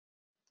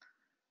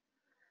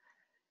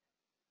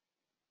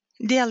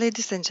Dear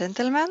ladies and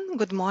gentlemen,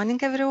 good morning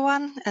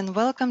everyone and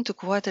welcome to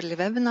quarterly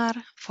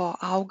webinar for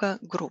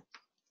AUGA Group.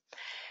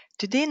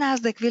 Today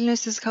Nasdaq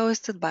Vilnius is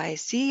hosted by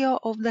CEO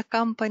of the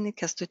company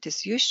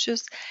Kęstutis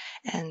Juščius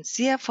and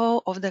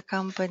CFO of the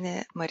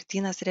company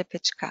Martynas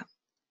Repečka.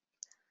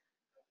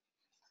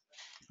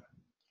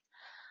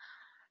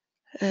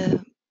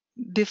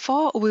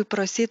 Before we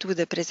proceed with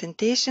the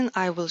presentation,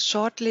 I will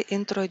shortly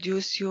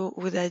introduce you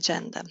with the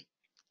agenda.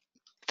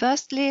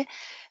 Firstly,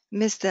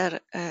 Mr.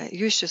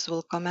 Juščius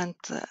will comment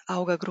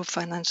AUGA Group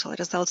financial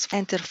results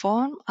and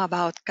inform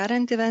about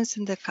current events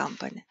in the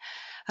company.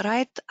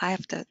 Right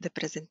after the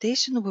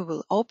presentation, we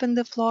will open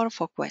the floor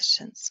for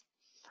questions.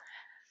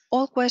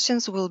 All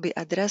questions will be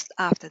addressed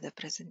after the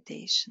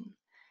presentation.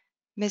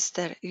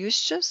 Mr.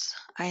 Juščius,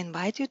 I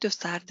invite you to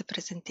start the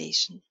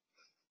presentation.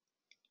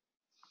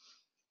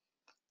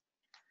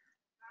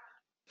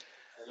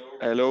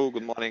 Hello,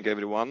 good morning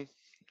everyone.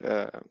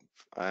 I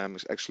am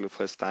actually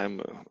first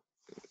time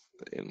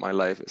in my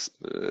life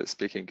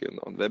speaking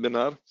on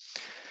webinar.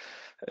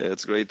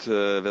 It's great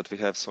that we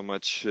have so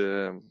much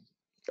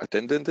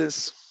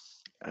attendance,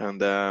 and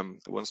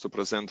wants to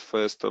present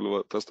first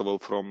of all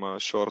from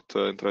a short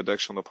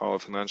introduction of our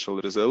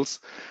financial results,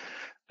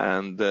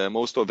 and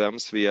most of them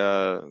we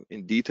are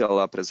in detail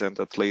are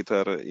presented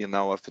later in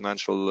our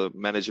financial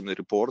management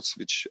reports,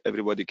 which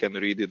everybody can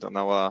read it on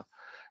our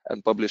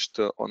and published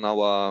on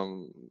our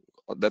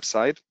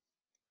website.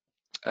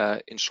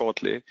 In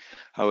shortly,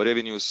 our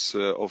revenues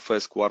of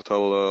first quarter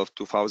of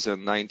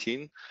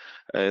 2019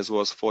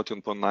 was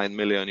 14.9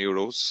 million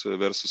euros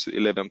versus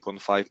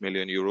 11.5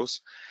 million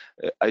euros.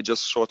 I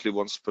just shortly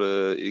want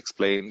to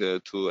explain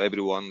to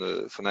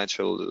everyone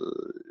financial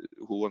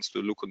who wants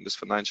to look on these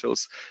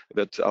financials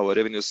that our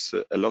revenues,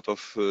 a lot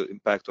of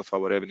impact of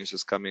our revenues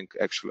is coming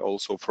actually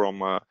also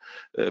from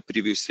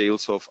previous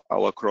sales of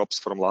our crops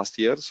from last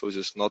year. So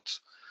it's not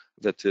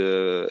that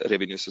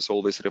revenues is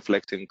always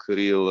reflecting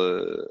real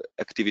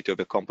activity of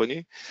the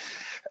company.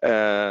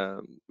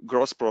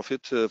 Gross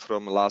profit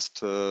from last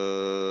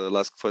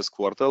first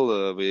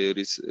quarter, we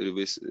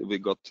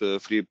got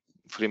 3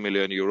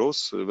 million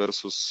euros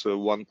versus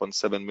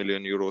 1.7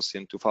 million euros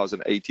in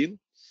 2018.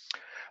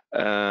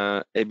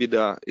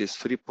 EBITDA is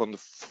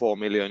 3.4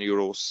 million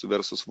euros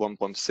versus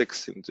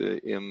 1.6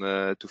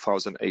 in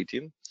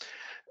 2018,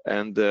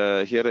 and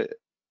here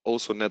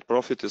also net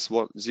profit is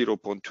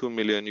 0.2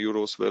 million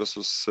euros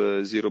versus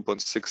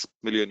 0.6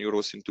 million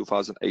euros in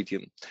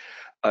 2018.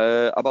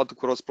 About the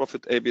gross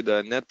profit,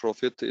 EBITDA, net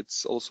profit,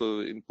 it's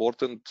also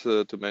important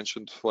to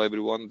mention for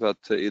everyone that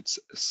it's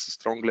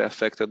strongly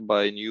affected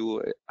by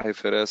new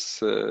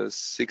IFRS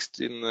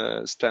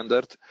 16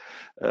 standard,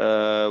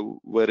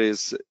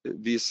 whereas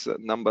these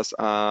numbers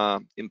are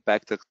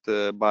impacted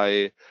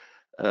by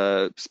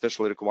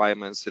special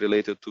requirements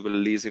related to the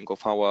leasing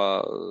of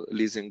our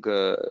leasing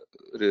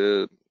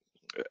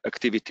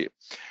activity.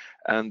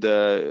 And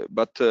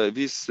but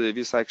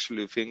these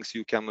actually things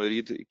you can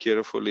read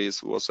carefully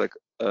was like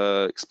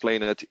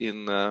explained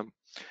in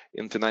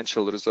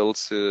financial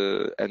results,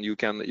 and you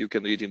can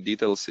read in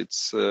details.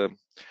 It's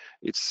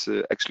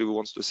actually we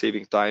want to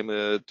saving time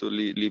to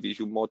leave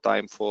you more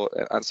time for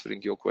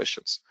answering your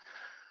questions.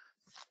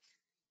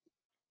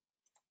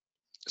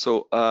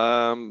 So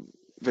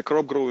the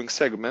crop growing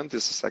segment,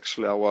 this is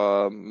actually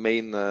our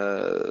main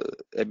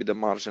EBITDA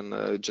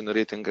margin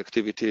generating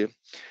activity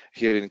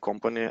here in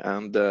company,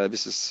 and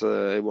this is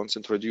I want to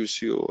introduce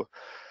you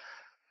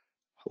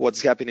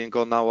what's happening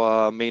on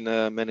our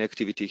main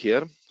activity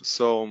here.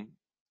 So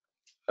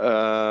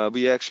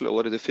we actually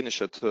already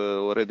finished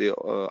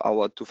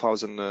our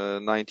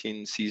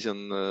 2019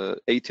 season,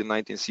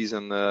 18-19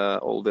 season,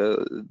 all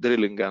the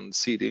drilling and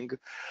seeding,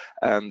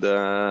 and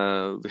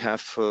we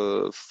have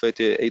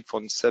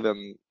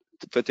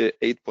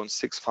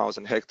 38.6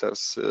 thousand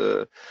hectares.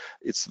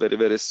 It's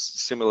very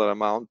similar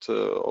amount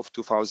of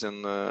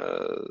 2000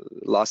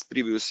 last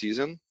previous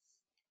season,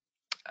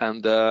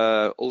 and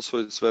also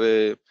it's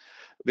very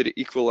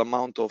equal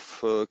amount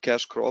of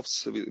cash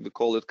crops. We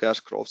call it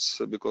cash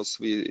crops because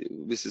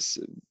this is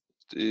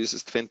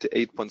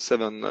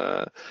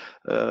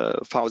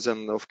 28.7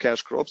 thousand of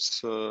cash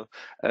crops,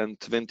 and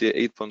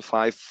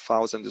 28.5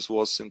 thousand this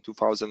was in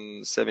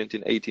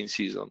 2017-18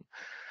 season.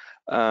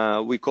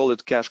 We call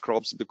it cash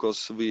crops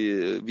because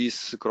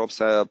these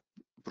crops are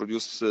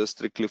produced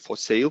strictly for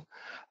sale,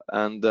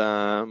 and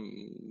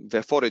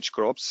the forage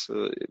crops,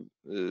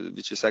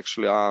 which is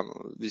actually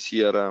this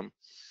year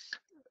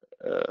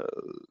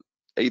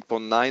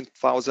 8.9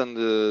 thousand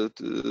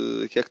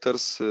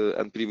hectares,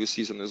 and previous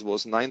season it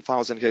was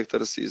 9,000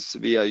 hectares.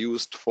 We are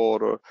used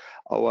for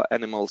our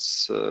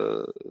animals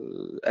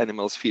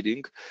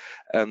feeding,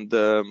 and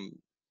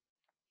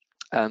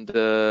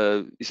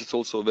this is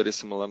also a very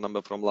similar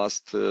number from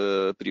last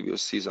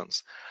previous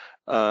seasons.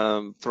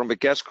 From the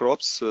cash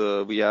crops,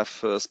 we have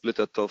split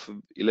it of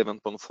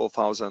 11.4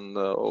 thousand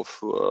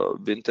of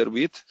winter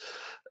wheat,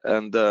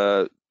 and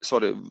 11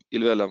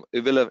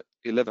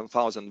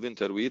 11,000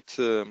 winter wheat,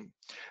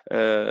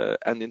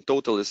 and in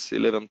total is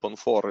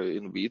 11.4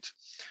 in wheat,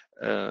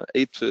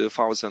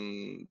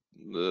 8,000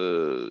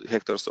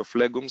 hectares of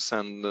legumes,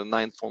 and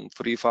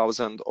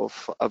 9,300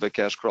 of other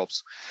cash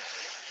crops.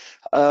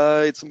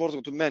 It's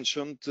important to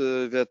mention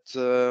that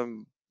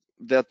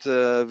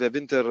the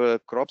winter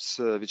crops,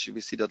 which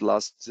we see that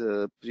last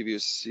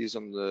previous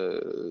season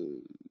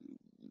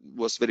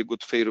was very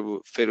good,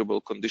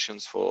 favorable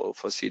conditions for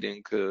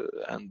seeding,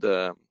 and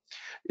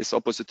it's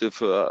opposite of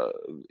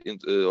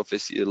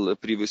the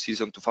previous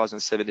season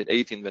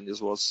 2017-18, when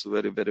this was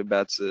very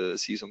bad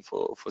season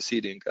for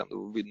seeding,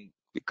 and we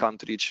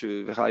can't reach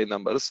high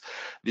numbers.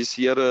 This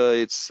year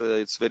it's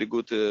very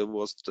good.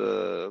 Was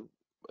the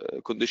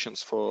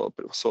conditions for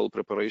soil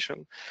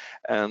preparation,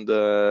 and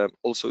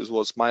also it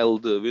was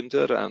mild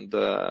winter, and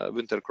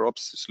winter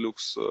crops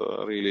looks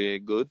really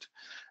good.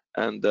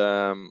 And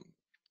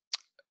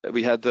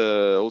we had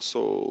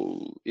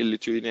also in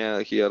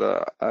Lithuania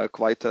here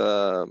quite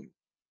a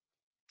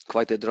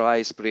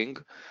dry spring,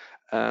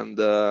 and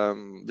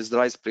this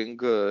dry spring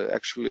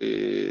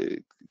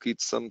actually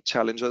creates some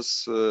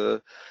challenges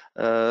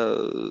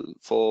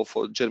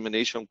for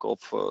germination of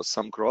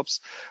some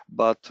crops,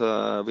 but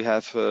we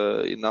have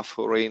enough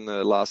rain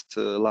last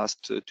 2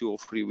 or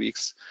 3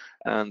 weeks,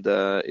 and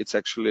it's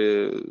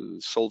actually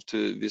solved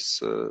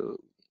this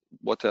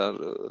water,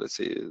 let's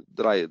say,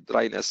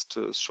 dryness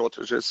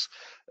shortages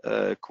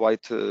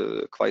quite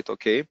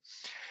okay.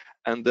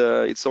 And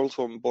it's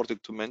also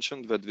important to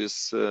mention that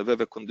this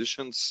weather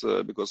conditions,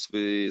 because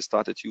we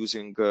started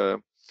using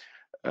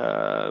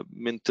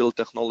min-till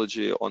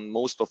technology on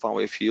most of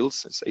our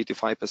fields. It's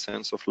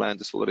 85% of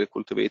land is already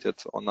cultivated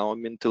on our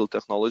min-till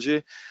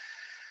technology.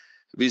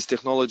 This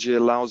technology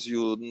allows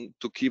you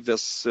to keep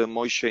this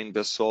moisture in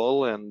the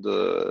soil, and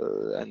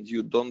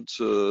you don't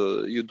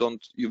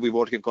you'll be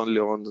working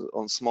only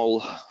on small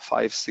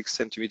 5-6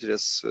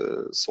 centimeters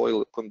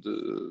soil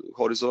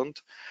horizon,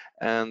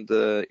 and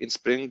in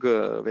spring,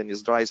 when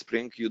it's dry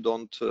spring, you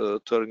don't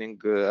turning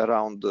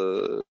around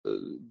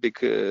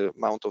big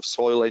amount of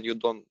soil, and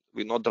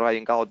we're not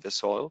drying out the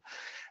soil,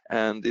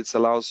 and it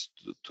allows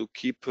to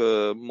keep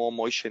more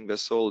moisture in the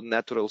soil,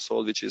 natural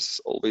soil, which is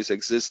always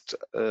exists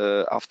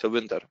after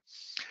winter.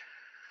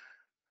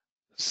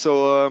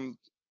 So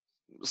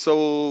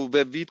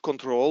the weed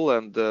control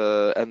and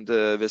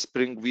the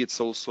spring weeds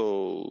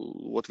also,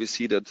 what we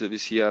see that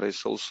this year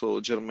is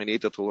also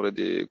germinated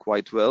already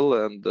quite well,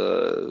 and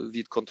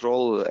weed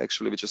control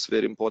actually, which is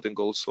very important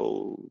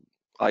also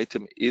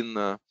item in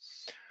our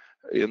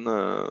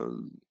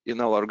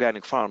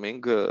organic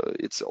farming,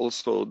 it's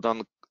also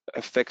done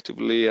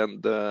effectively,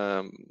 and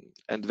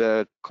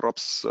the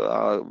crops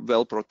are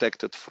well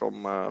protected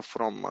from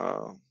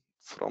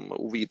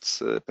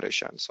weeds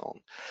pressure and so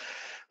on.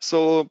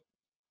 So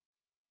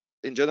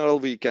in general,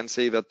 we can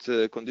say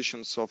that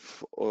conditions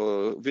of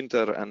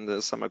winter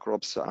and summer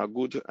crops are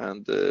good,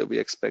 and we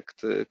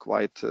expect we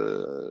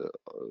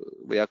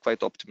are quite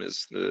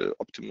optimized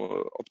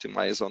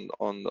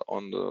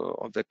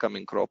on the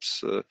coming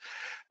crops,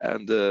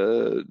 and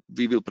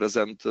we will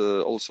present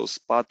also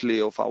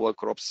partly of our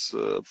crops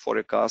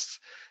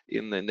forecasts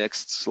in the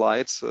next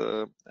slides,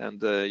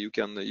 and you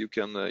can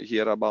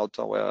hear about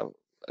our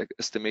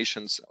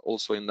estimations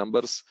also in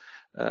numbers,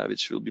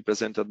 which will be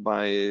presented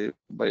by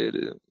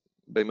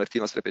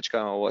Martynas Repečka,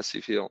 our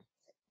CFO.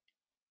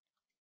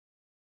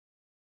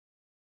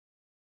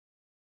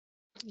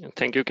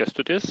 Thank you,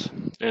 Kęstutis,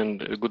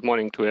 and good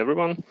morning to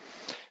everyone.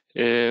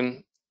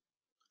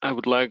 I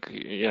would like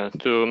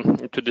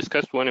to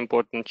discuss one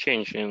important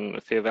change in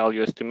fair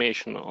value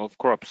estimation of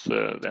crops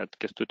that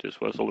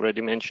Kęstutis was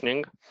already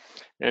mentioning.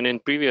 And in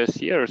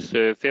previous years,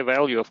 fair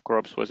value of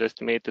crops was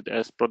estimated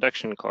as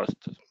production cost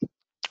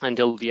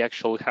until the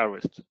actual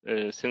harvest,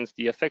 since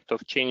the effect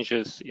of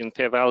changes in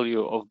fair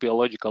value of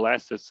biological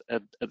assets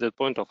at the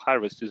point of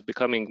harvest is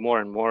becoming more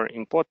and more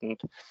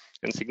important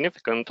and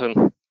significant.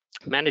 And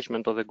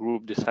management of the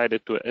group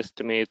decided to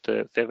estimate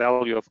fair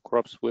value of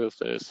crops with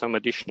some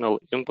additional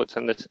inputs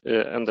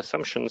and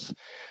assumptions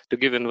to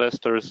give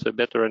investors a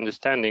better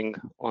understanding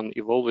on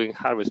evolving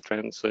harvest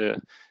trends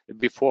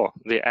before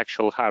the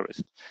actual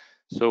harvest.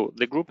 So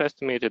the group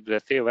estimated the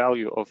fair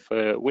value of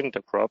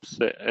winter crops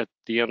at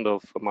the end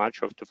of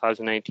March of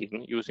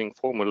 2019 using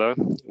formula,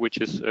 which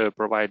is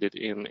provided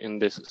in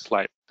this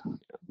slide.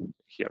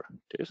 Here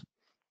it is.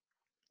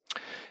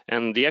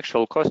 And the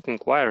actual cost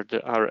inquired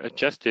are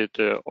adjusted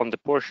on the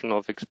portion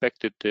of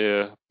expected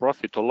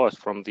profit or loss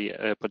from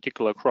the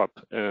particular crop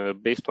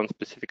based on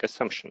specific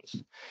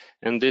assumptions.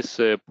 And this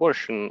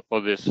portion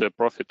of this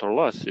profit or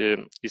loss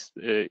is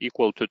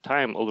equal to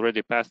time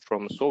already passed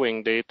from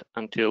sowing date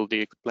until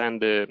the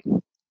planned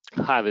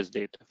harvest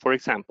date. For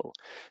example,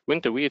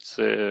 winter wheats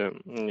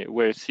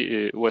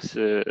was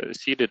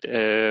seeded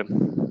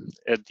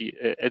at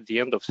the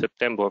end of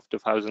September of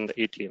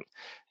 2018,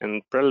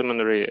 and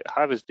preliminary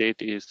harvest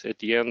date is at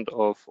the end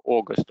of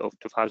August of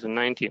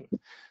 2019.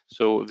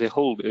 So the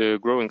whole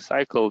growing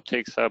cycle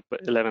takes up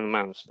 11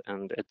 months,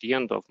 and at the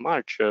end of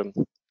March,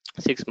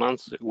 6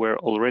 months were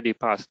already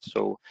passed,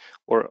 so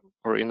or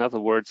in other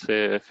words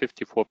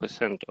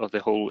 54% of the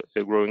whole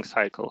growing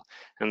cycle,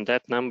 and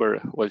that number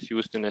was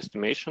used in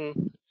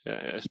estimation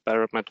as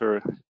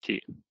parameter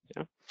T.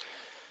 Yeah?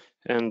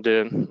 And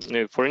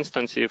for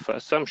instance, if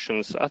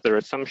other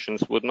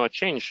assumptions would not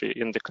change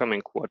in the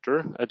coming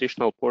quarter,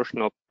 additional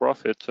portion of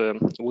profit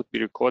would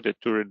be recorded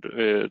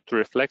to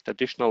reflect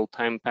additional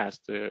time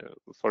passed,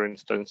 for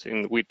instance,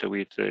 in wheat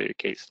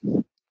case.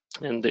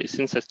 And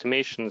since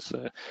estimations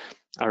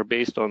are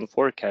based on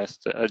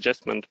forecast,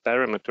 adjustment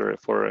parameter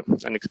for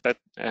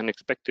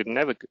unexpected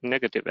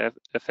negative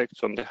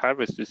effects on the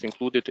harvest is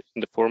included in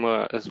the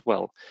formula as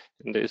well.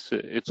 And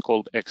it's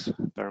called X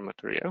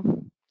parameter. Yeah.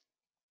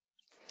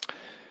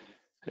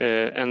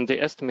 And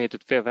the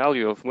estimated fair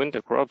value of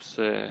winter crops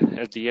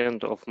at the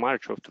end of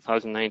March of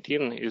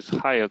 2019 is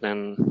higher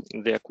than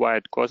the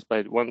acquired cost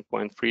by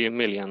 1.3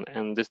 million,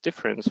 and this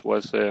difference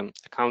was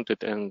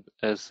accounted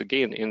as a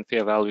gain in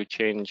fair value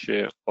change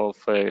of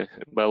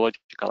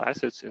biological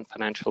assets in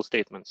financial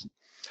statements.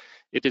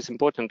 It is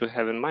important to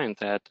have in mind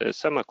that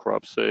summer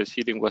crops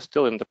seeding was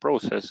still in the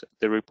process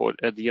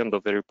at the end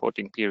of the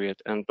reporting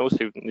period, and no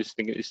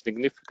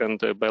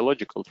significant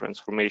biological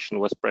transformation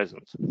was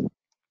present.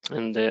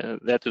 And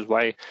that is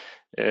why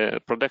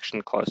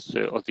production costs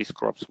of these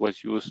crops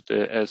was used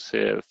as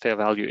a fair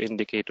value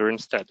indicator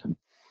instead.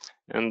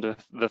 And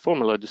the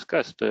formula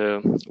discussed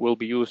will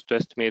be used to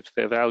estimate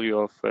fair value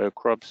of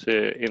crops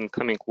in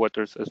coming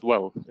quarters as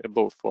well,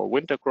 both for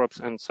winter crops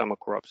and summer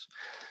crops,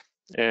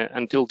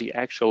 until the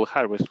actual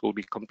harvest will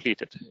be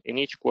completed. In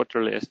each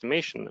quarterly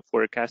estimation,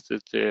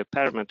 forecasted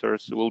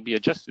parameters will be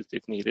adjusted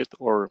if needed,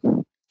 or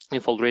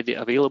if already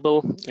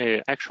available,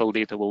 actual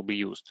data will be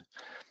used.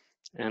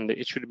 And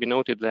it should be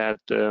noted that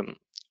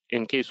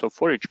in case of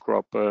forage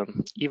crop,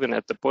 even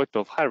at the point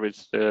of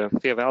harvest, the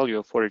fair value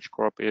of forage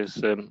crop is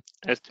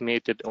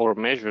estimated or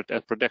measured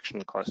at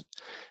production cost.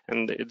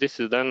 And this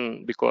is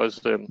done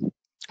because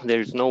there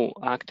is no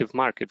active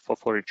market for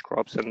forage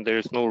crops, and there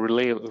is no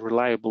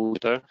reliable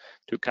data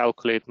to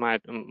calculate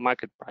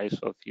market price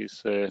of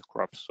these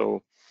crops.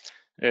 So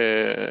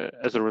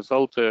as a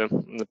result,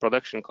 the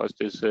production cost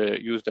is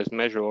used as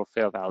measure of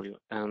fair value.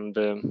 And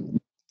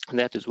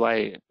that is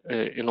why,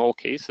 in all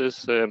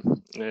cases,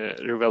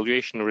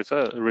 revaluation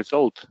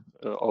result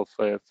of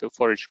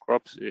forage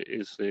crops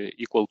is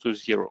equal to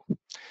 0.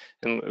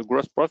 And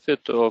gross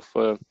profit of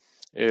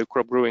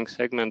crop growing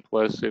segment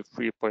was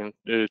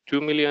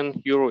 3.2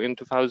 million euro in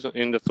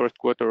the third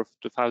quarter of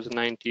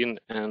 2019,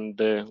 and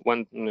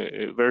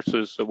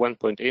versus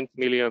 1.8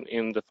 million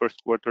in the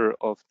first quarter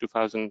of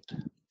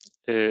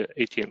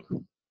 2018.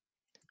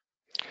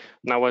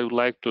 Now I would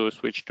like to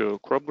switch to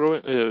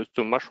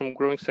mushroom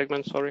growing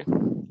segment, sorry.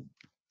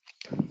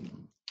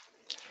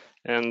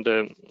 And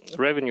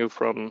revenue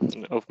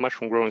of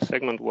mushroom growing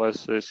segment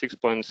was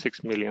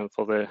 6.6 million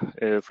for the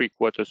 3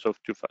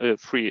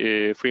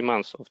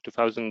 months of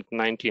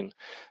 2019,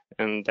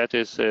 and that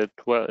is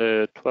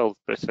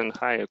 12%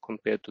 higher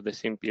compared to the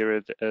same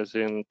period as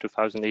in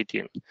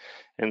 2018.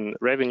 And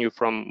revenue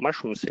from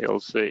mushroom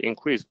sales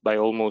increased by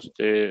almost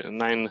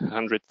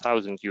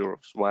 900,000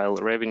 euros, while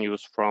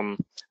revenues from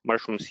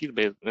mushroom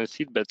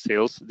seedbed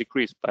sales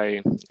decreased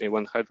by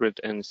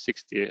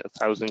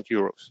 160,000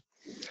 euros.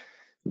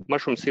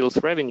 Mushroom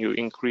sales revenue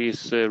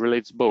increase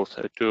relates both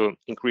to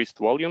increased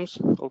volumes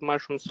of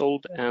mushrooms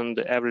sold and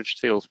average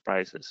sales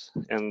prices.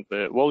 And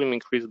the volume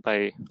increased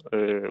by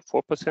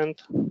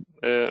 4%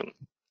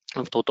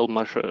 of total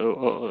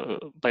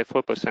by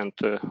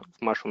 4% of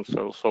mushrooms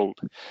sold.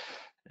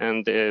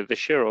 And the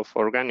share of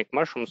organic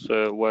mushrooms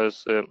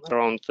was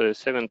around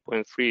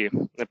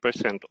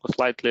 7.3%, or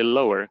slightly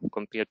lower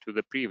compared to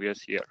the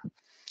previous year.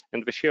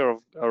 And the share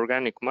of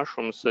organic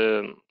mushrooms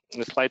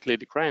slightly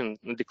declined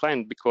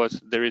because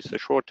there is a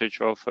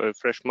shortage of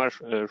fresh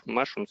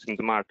mushrooms in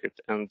the market,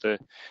 and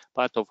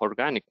part of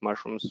organic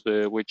mushrooms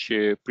which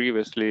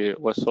previously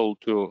was sold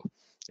to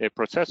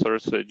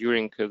processors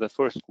during the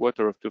first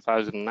quarter of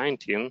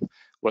 2019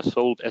 was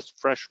sold as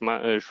fresh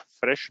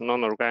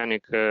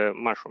non-organic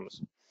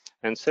mushrooms.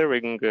 And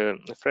serving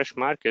fresh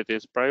market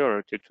is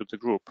priority to the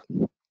group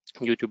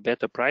due to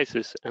better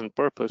prices and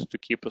purpose to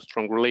keep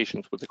strong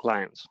relations with the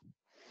clients.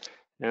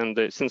 And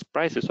since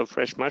prices of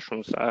fresh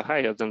mushrooms are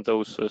higher than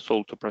those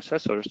sold to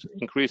processors,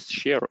 increased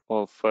share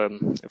of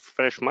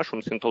fresh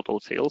mushrooms in total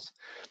sales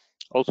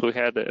also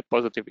had a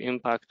positive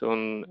impact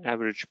on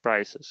average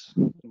prices.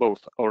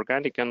 Both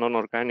organic and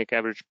non-organic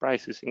average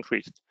prices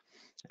increased.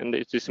 And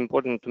it is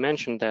important to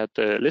mention that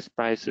list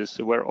prices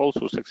were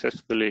also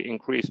successfully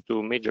increased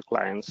to major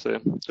clients to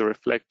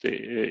reflect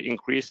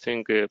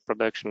increasing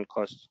production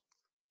costs.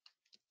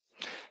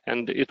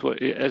 And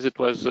as it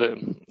was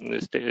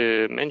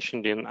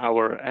mentioned in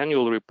our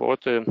annual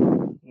report, a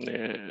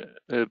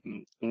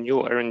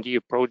new R&D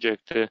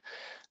project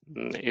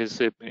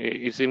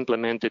is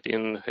implemented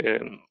in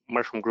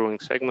mushroom growing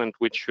segment,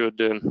 which should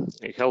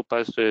help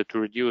us to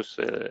reduce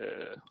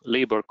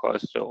labor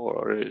costs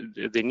or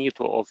the need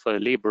of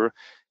labor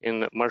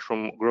in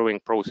mushroom growing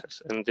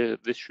process, and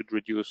this should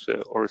reduce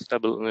or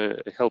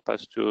help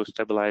us to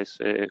stabilize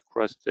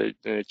cost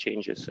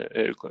changes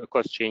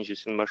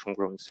in mushroom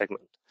growing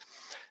segment.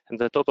 And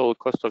the total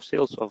cost of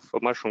sales of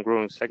mushroom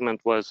growing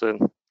segment was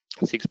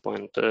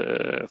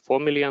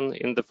 6.4 million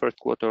in the first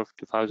quarter of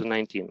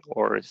 2019,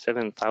 or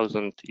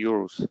 700,000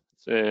 euros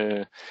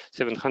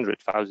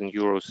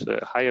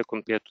higher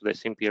compared to the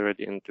same period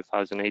in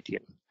 2018.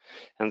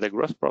 And the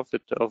gross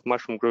profit of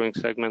mushroom growing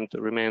segment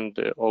remained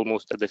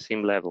almost at the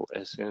same level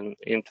as in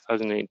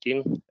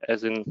 2018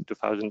 as in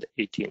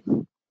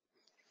 2018.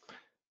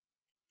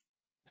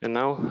 And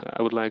now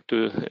I would like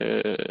to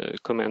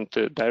comment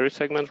dairy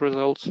segment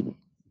results.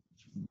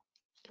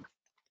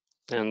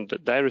 And the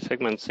dairy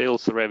segment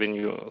sales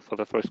revenue for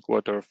the first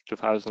quarter of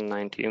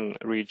 2019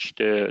 reached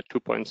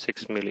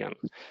 2.6 million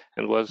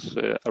and was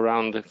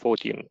around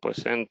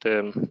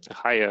 14%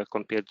 higher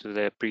compared to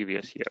the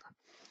previous year.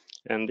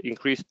 And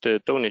increased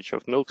tonnage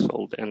of milk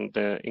sold and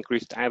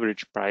increased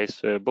average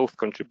price both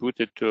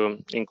contributed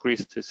to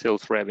increased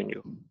sales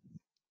revenue.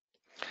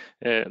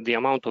 The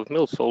amount of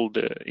milk sold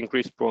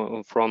increased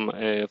from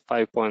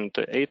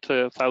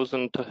 5.8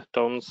 thousand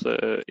tons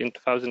in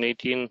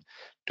 2018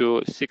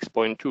 to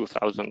 6.2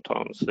 thousand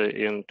tons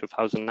in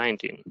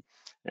 2019.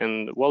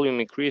 And volume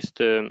increased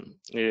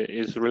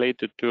is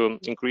related to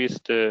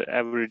increased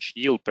average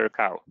yield per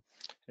cow.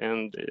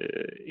 And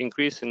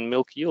increase in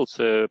milk yields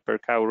per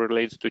cow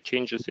relates to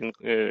changes in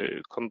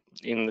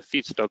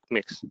feedstock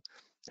mix.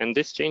 And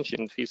this change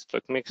in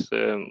feedstock mix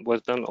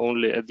was done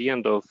only at the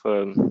end of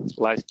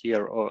last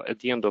year or at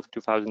the end of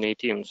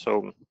 2018.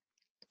 So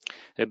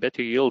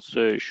better yields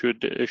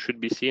should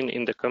be seen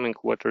in the coming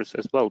quarters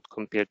as well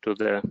compared to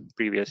the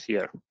previous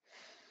year.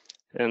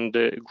 And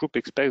the group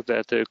expects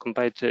that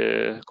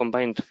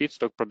combined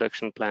feedstock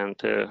production plant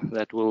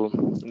that will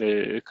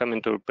come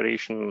into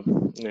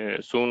operation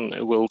soon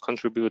will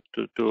contribute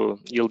to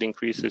yield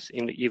increases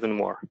in even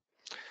more.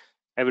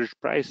 Average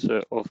price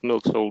of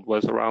milk sold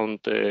was around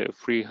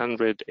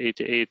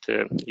 388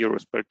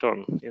 euros per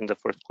ton in the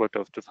first quarter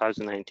of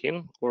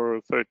 2019,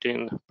 or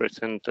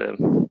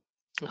 13%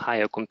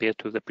 higher compared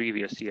to the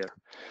previous year.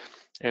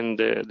 And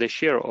the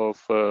share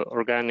of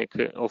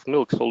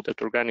milk sold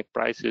at organic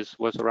prices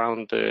was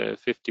around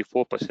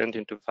 54%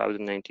 in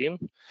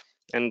 2019,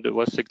 and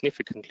was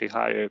significantly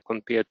higher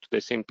compared to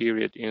the same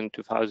period in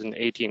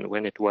 2018,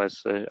 when it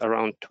was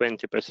around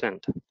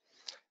 20%.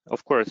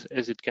 Of course,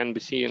 as it can be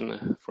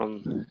seen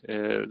from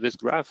this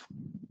graph,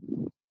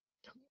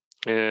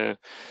 that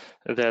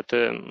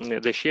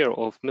the share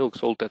of milk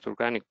sold at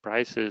organic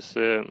prices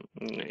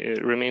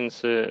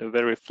remains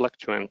very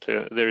fluctuant.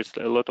 There is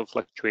a lot of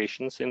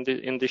fluctuations in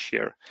the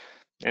share,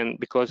 and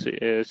because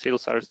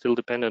sales are still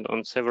dependent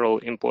on several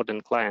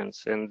important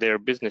clients and their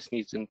business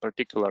needs in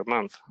particular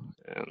month.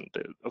 And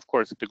of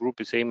course, the group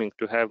is aiming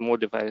to have more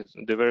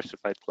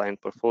diversified client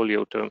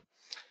portfolio to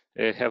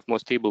have more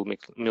stable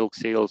milk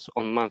sales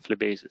on monthly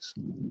basis.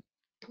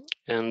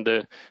 And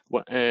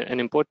an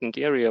important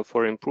area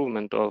for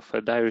improvement of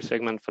dairy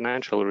segment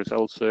financial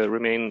results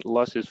remain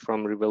losses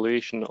from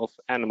revaluation of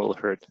animal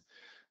herd.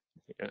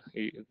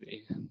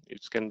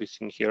 It can be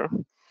seen here.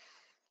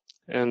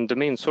 And the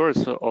main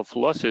source of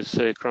losses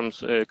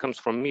comes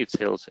from meat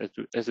sales,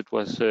 as it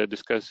was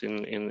discussed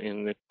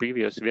in the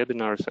previous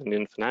webinars and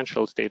in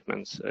financial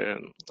statements.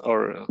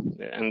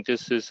 And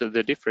this is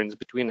the difference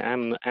between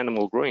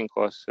animal growing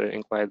costs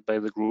inquired by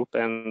the group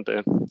and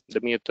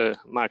the meat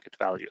market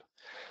value.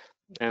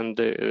 And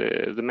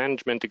the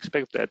management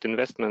expects that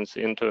investments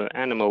into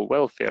animal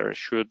welfare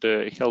should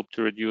help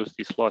to reduce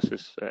these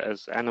losses,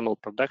 as animal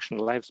production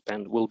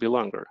lifespan will be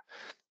longer.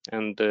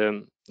 And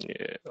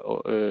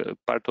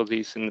part of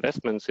these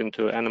investments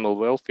into animal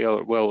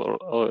welfare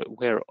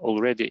were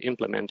already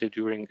implemented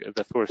during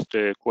the first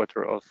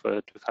quarter of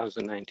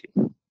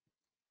 2019.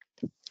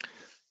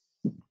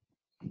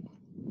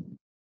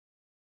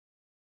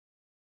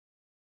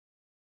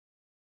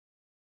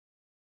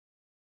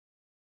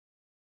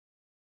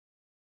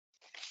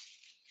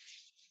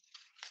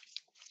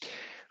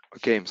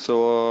 Okay,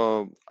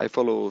 so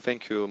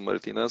thank you,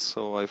 Martynas.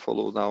 So I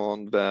follow now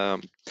on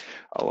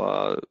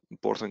our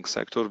important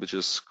sector, which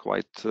is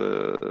quite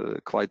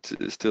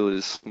still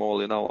is small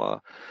in our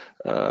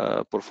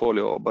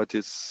portfolio, but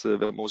it's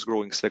the most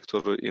growing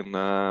sector in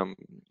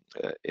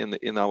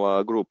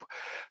our group.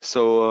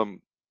 So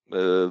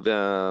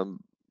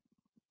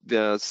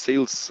the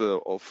sales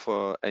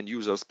of end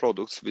users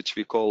products, which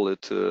we call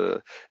it,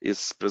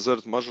 is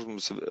preserved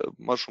mushrooms,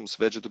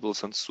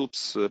 vegetables and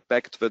soups,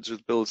 packed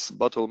vegetables,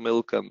 bottled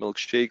milk and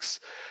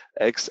milkshakes,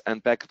 eggs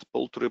and packed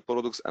poultry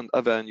products, and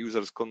other end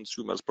users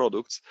consumers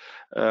products.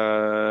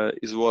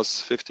 It was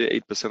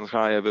 58%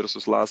 higher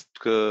versus the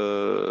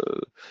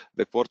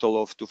quarter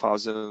of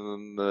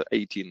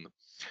 2018.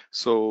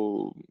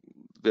 So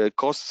the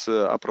costs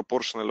are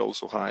proportionally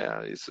also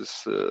higher. This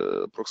is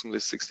approximately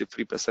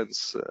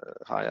 63%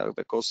 higher,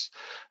 the cost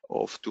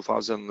of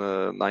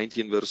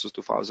 2019 versus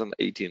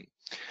 2018.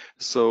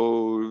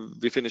 So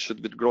we finished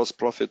it with gross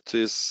profit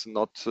is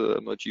not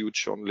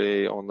huge,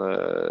 only on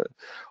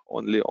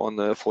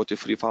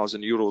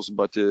 43,000 euros,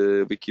 but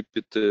we keep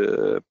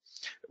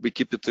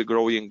it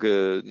growing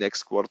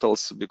next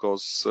quarters,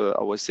 because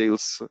our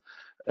sales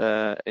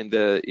in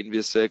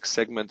this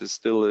segment is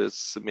still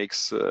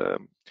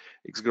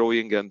it's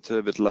growing, and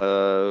with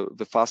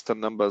the faster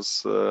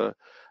numbers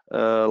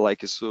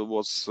like it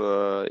was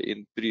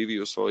in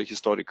previous or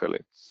historically.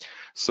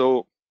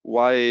 So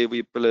why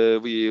we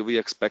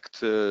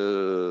expect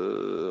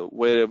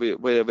where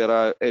there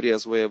are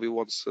areas where we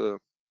want to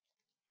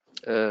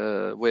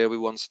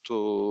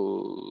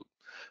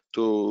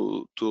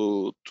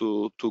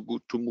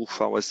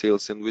move our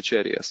sales, in which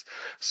areas.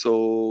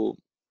 So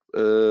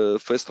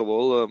first of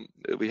all,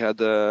 we had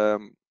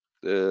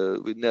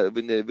we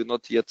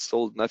not yet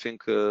sold nothing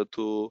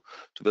to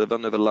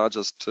one of the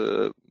largest,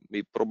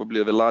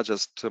 probably the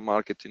largest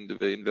market in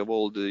the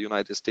world, the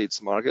United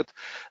States market,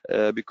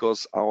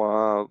 because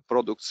our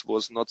products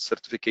was not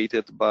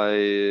certificated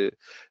by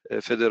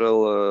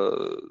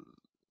federal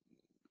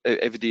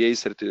FDA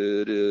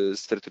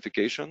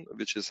certification,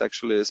 which is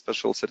actually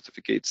special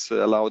certificates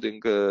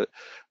allowing to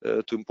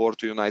import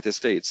to United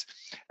States.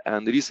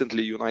 And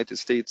recently, United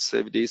States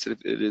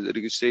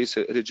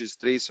FDA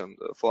registration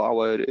for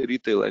our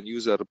retail and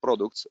user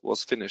products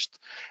was finished,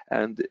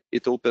 and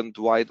it opened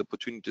wide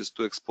opportunities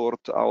to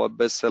export our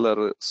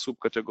bestseller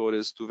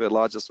subcategories to the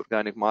largest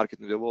organic market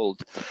in the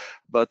world.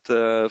 But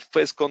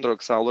first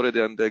contracts are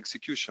already under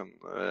execution.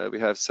 We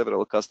have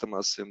several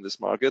customers in this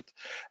market,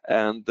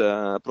 and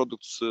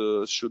products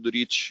should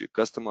reach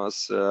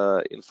customers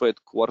in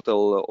third quarter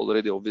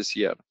already of this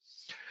year.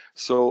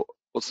 So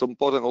it's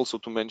important also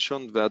to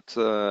mention that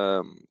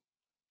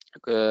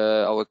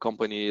our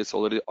company is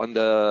already on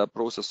the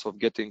process of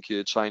getting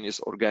a Chinese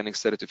organic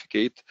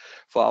certificate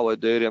for our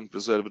dairy and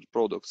preserved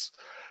products.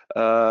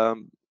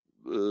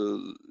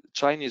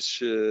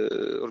 Chinese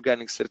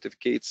organic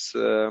certificates,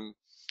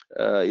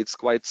 it's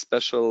quite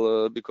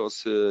special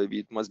because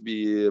it must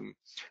be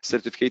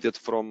certificated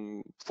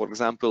from, for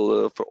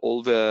example, for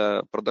all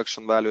the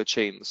production value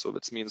chain. So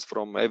that means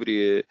from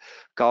every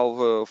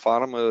cow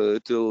farm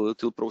till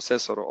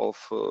processor of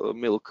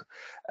milk.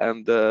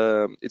 And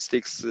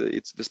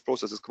this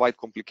process is quite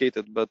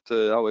complicated, but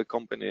our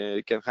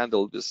company can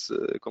handle this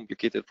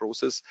complicated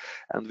process,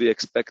 and we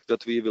expect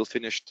that we will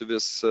finish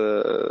this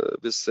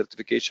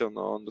certification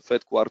on the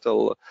third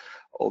quarter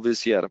of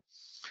this year.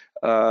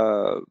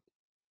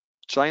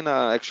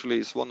 China actually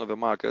is one of the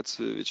markets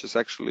which is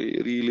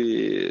actually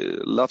really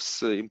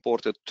loves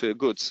imported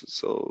goods.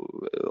 So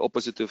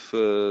opposite of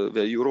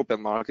the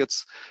European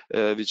markets,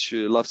 which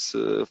loves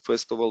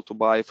first of all to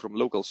buy from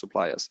local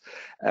suppliers.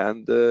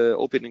 And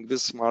opening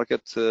this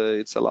market,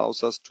 it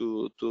allows us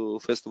to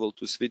first of all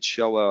to switch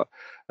our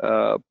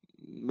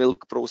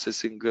milk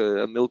processing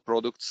and milk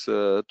products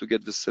to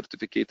get the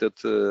certificated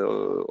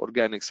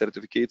organic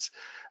certificates.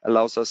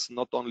 Allows us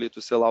not only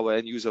to sell our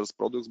end users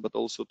products, but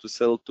also to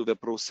sell to the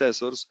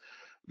processors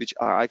which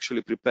are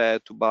actually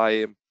prepared to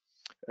buy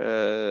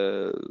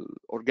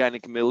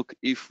organic milk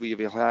if we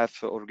will have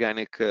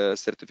organic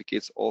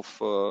certificates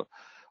of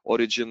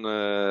origin,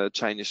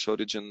 Chinese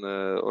origin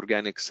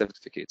organic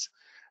certificates.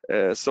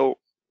 So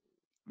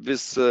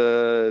this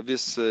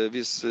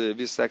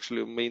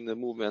actually main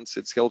movements,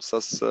 it helps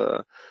us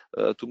to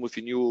move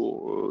in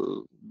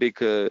new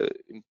big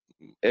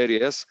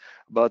areas,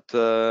 but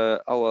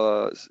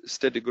our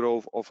steady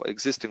growth of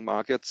existing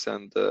markets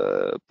and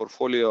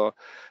portfolio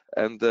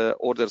and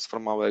orders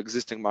from our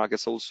existing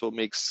markets also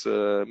makes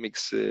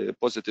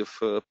positive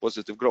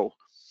growth.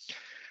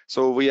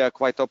 So we are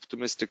quite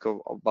optimistic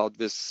about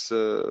this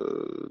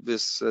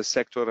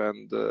sector,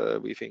 and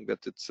we think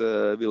that it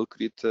will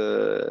create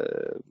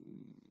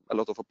a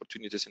lot of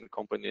opportunities in the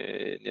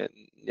company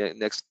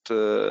next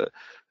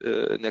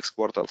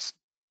quarters.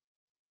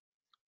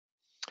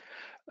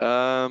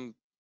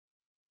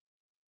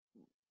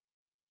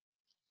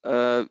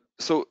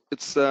 So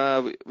it's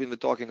when we're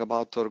talking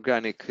about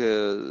organic,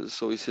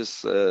 so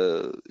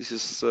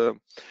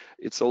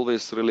it's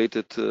always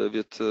related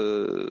with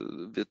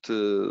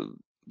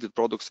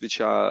products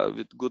which are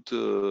with good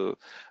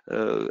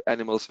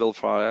animals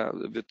welfare,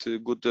 with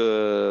good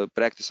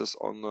practices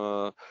on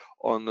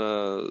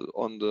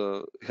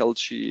the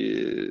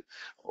healthy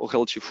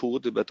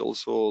food, but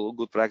also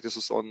good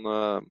practices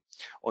on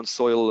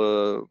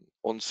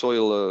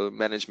soil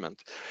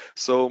management.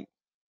 So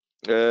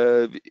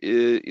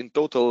in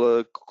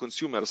total,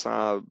 consumers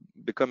are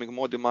becoming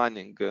more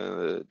demanding,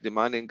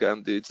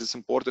 and it is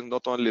important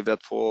not only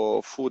that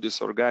for food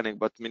is organic,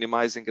 but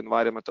minimizing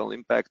environmental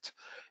impact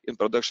in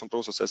production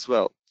process as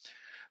well.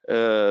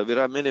 There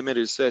are many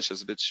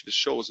researches which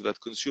shows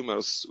that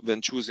consumers, when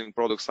choosing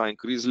products, are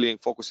increasingly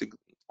focusing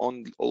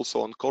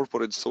also on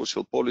corporate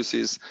social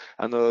policies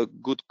and a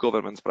good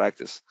government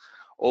practice.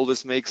 All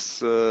this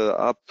makes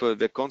up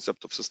the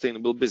concept of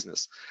sustainable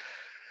business.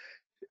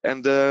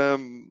 And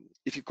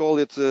if you call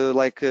it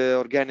like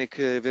organic,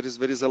 there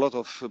is a lot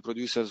of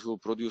producers who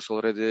produce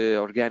already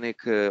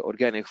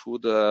organic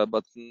food,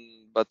 but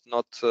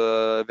not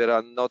there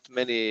are not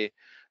many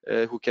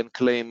who can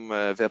claim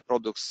their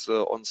products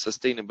on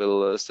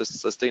sustainable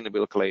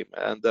claim.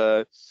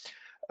 And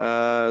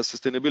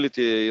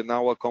sustainability in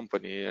our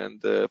company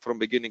and from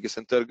beginning is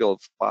integral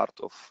part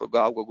of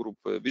AUGA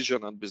Group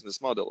vision and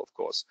business model, of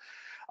course.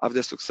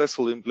 After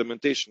successful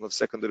implementation of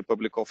secondary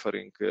public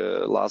offering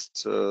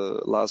last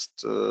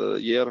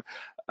year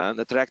and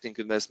attracting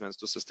investments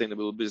to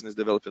sustainable business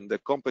development, the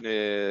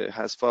company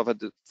has further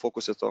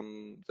focused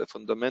on the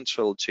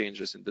fundamental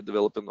changes in the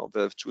development of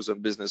the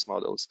chosen business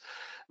models.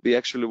 We're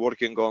actually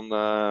working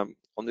on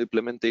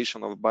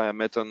implementation of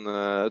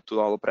biomethane to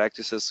our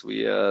practices.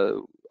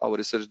 Our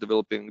research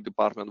developing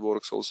department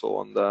works also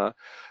on the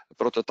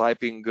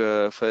prototyping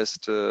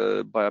first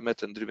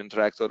biomethane-driven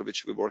tractor,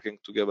 which we're working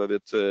together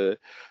with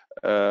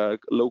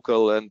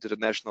local and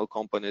international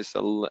companies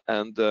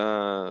and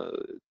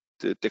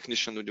the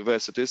technician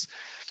universities.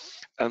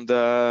 And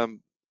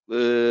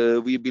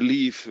we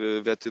believe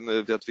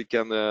that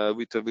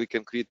we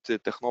can create a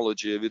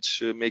technology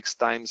which makes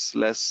times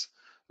less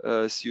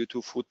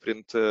CO2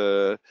 footprint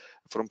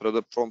from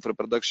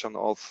production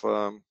of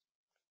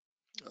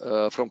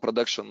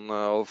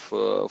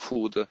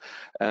food,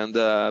 and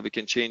we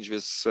can change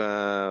this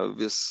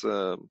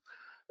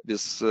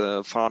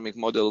farming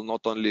model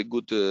not only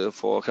good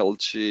for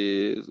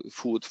healthy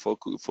food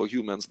for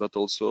humans, but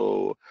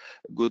also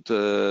good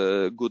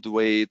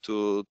way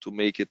to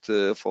make it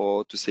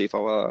to save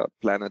our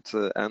planet.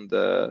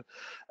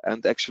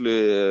 And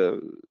actually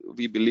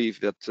we believe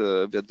that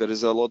there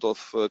is a lot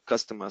of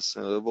customers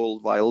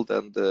worldwide,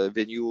 and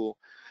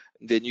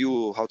the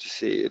new how to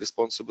say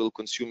responsible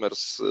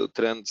consumers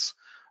trends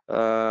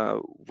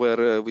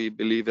where we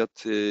believe that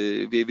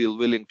we will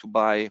willing to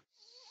buy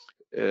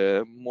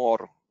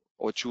more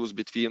or choose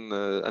between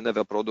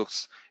another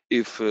products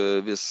if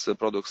these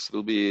products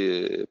will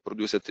be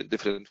produced in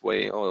different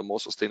way or a more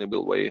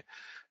sustainable way,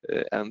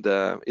 and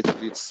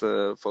it leads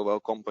for our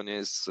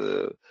companies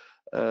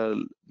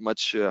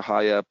much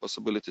higher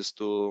possibilities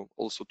to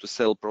also to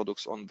sell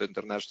products on the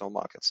international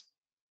markets.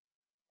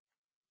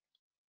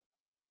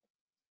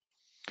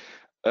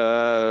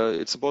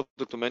 It's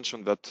important to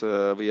mention that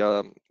we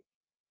are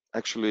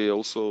actually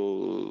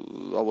also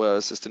our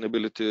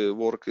sustainability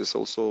work is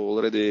also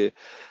already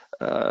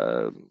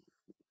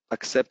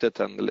accepted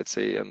and let's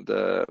say and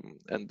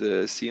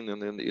seen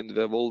in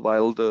the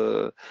worldwide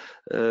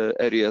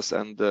areas,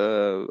 and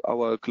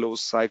our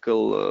closed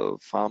cycle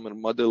farmer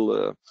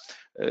model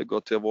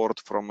got award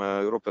from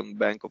European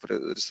Bank of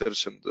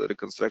Research and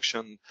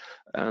Reconstruction,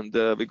 and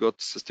we got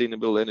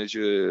Sustainable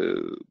Energy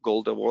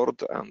Gold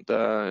Award, and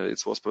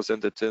it was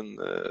presented in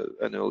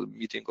annual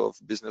meeting of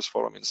Business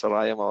Forum in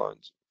Sarajevo.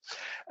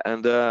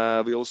 And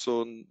we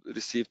also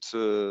received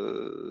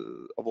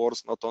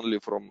awards not only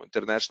from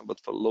international but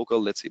for local,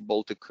 let's say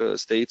Baltic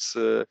states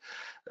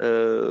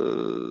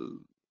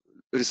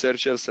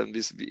researchers, and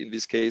in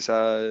this case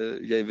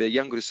the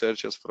young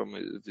researchers from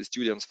the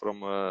students from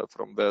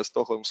the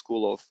Stockholm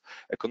School of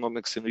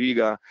Economics in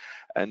Riga,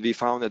 and we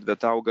found that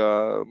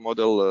AUGA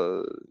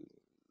model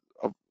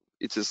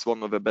it is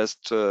one of the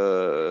best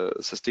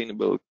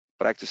sustainable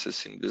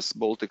practices in this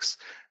Baltics,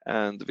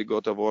 and we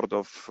got award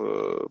of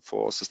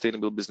for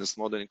sustainable business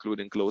model,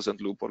 including closed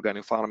and loop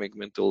organic farming,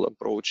 mental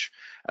approach,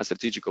 and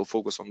strategical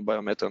focus on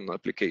biomethane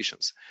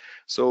applications.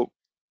 So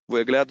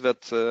we're glad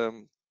that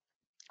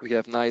we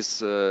have nice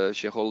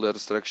shareholder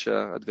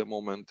structure at the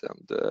moment,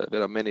 and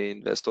there are many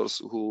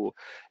investors who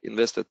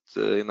invested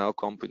in our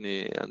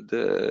company, and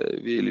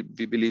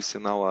we believe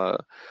in our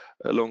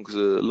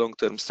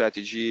long-term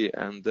strategy,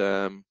 and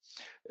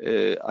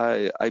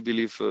I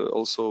believe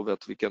also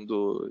that we can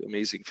do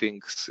amazing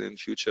things in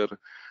future,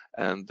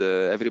 and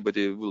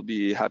everybody will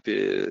be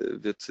happy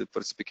with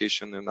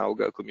participation in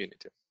AUGA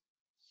community.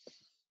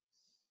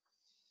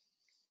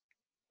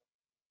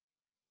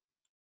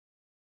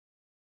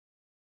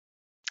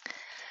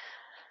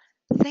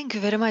 Thank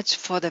you very much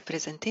for the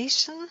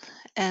presentation,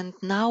 and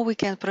now we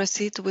can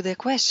proceed with the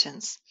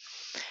questions.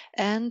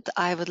 And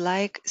I would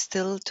like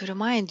still to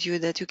remind you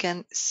that you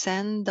can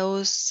send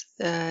those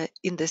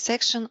in the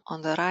section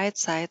on the right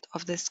side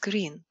of the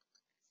screen.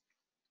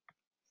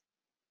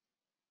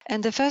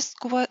 And the first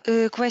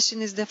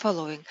question is the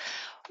following.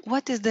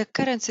 What is the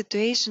current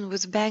situation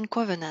with bank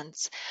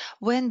covenants?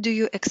 When do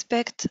you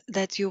expect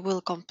that you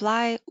will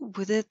comply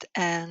with it,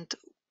 and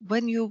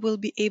when you will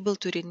be able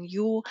to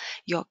renew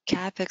your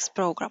CapEx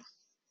program?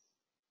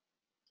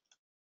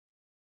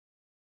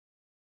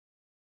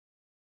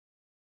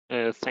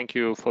 Thank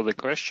you for the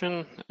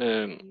question.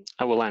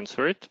 I will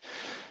answer it.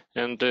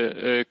 And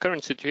the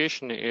current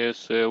situation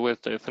is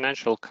with the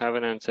financial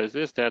covenants as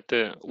is that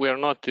we are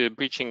not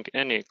breaching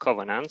any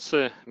covenants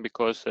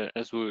because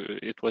as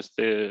it was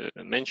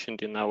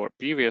mentioned in our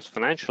previous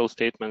financial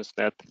statements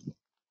that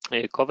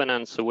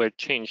covenants were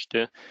changed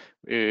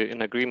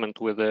in agreement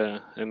with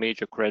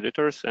major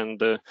creditors,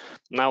 and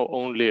now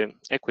only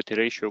equity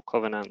ratio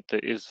covenant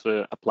is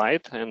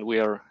applied, and we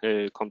are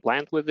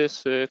compliant with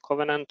this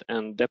covenant,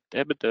 and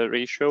debt-EBITDA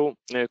ratio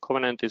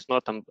covenant is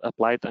not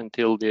applied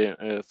until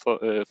the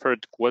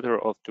third quarter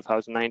of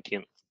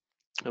 2019,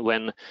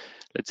 when,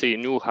 let's say,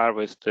 new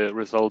harvest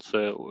results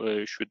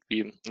should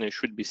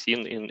be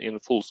seen in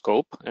full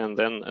scope, and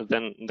then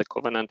the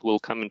covenant will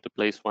come into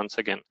place once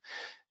again.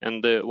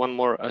 And one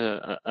more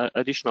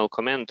additional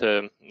comment,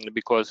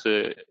 because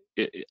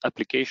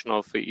application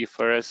of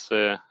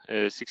IFRS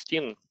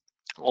 16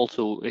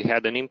 also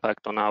had an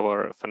impact on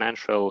our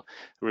financial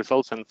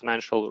results and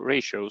financial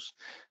ratios.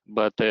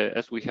 But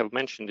as we have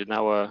mentioned in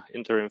our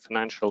interim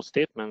financial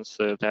statements,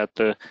 that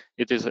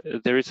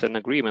there is an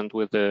agreement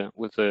with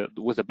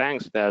the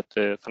banks that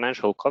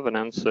financial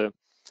covenants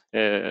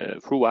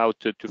throughout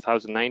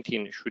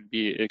 2019 should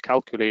be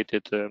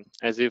calculated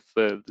as if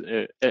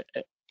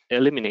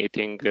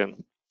eliminating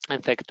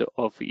effect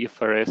of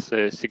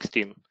IFRS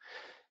 16.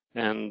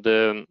 And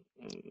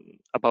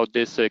about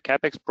this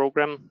CapEx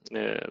program,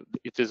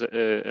 it is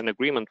an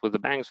agreement with the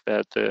banks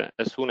that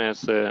as soon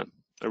as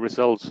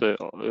results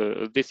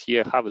this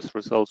year harvest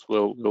results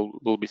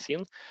will be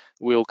seen,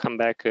 we'll come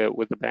back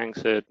with the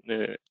banks to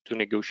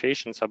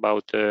negotiations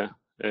about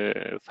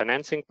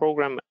financing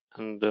program,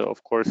 and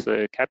of course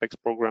CapEx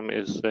program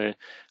is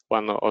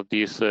one of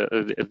these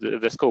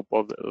the scope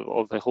of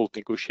the whole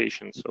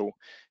negotiation. So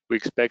we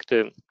expect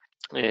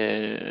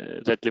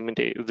that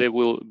there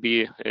will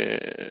be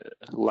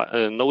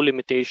no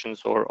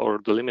limitations, or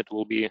the limit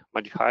will be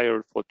much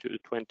higher for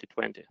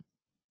 2020.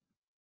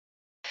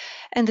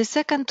 And the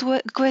second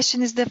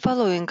question is the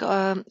following.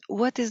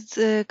 What is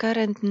the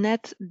current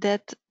net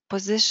debt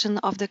position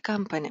of the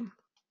company?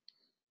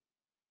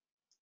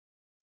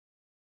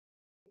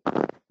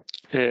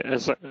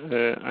 As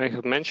I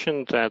have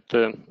mentioned that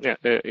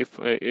if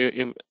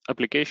in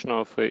application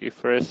of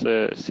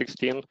IFRS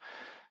 16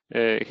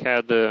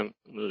 had,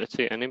 let's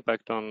say, an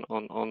impact on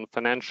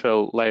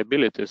financial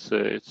liabilities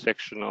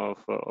section of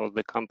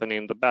the company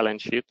in the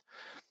balance sheet.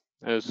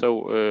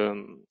 So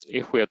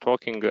if we are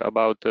talking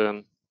about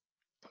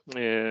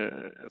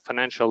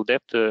financial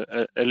debt,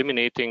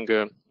 eliminating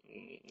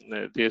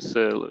these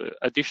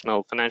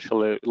additional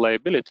financial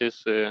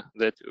liabilities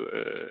that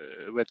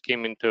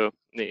came into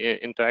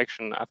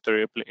action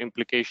after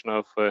implication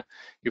of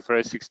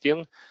IFRS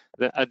 16,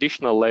 the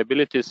additional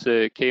liabilities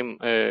came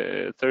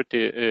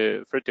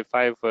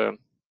 35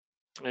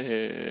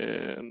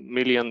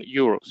 million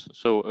euros.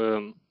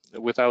 So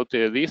without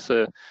this,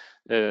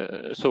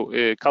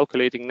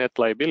 calculating net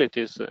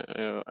liabilities,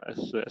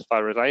 as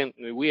far as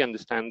we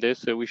understand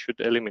this, we should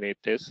eliminate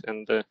this,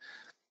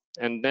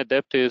 and net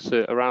debt is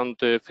around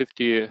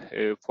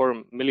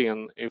 54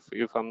 million,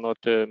 if I'm not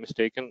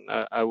mistaken.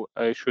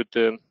 I should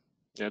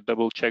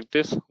double check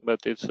this,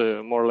 but it's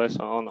more or less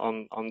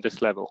on this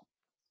level.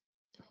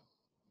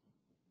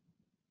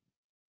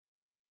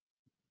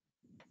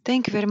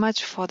 Thank you very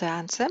much for the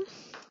answer.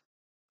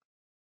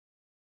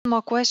 One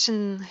more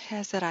question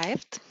has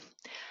arrived.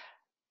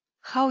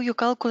 How you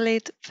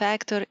calculate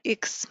factor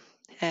X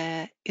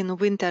in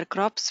winter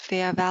crops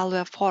fair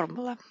value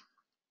formula?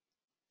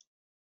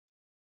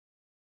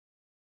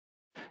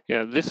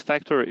 Yeah, this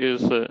factor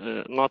is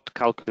not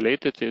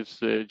calculated. It's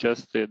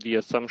just the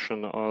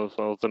assumption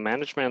of the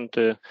management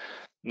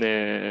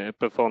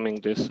performing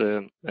this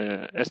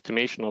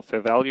estimation of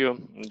fair value.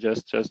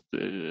 Just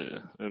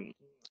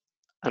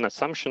an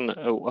assumption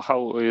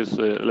how is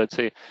let's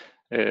say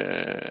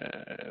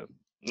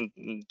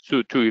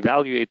to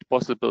evaluate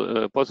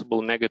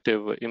possible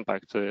negative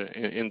impact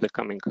in the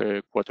coming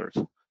quarters.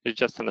 It's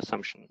just an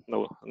assumption,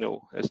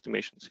 no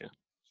estimations here.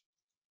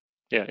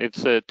 Yeah,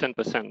 it's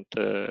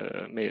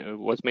 10%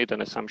 was made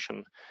an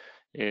assumption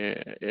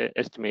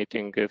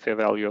estimating fair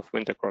value of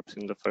winter crops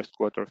in the first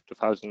quarter of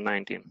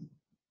 2019.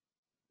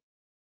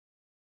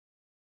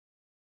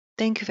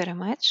 Thank you very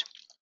much.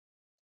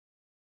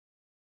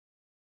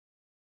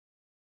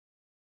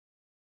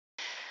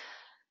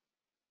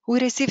 We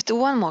received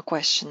one more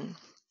question.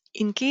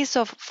 In case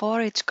of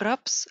forage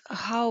crops,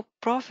 how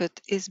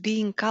profit is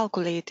being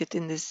calculated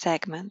in this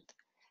segment,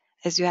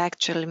 as you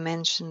actually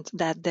mentioned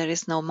that there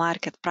is no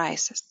market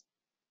prices?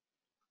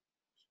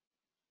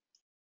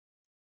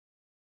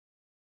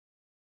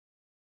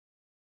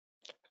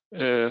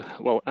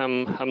 Well,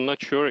 I'm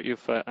not sure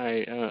if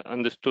I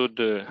understood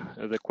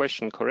the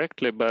question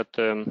correctly, but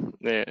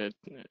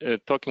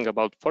talking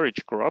about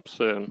forage crops,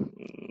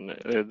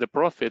 the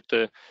profit,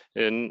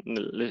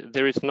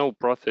 there is no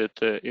profit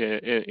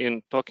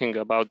in talking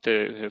about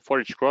the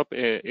forage crop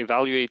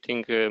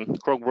evaluating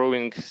crop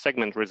growing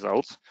segment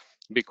results,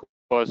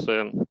 because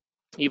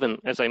even,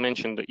 as I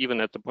mentioned, even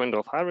at the point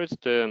of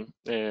harvest, the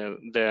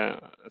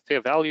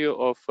fair value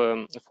of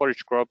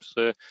forage crops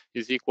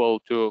is equal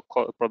to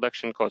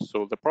production cost.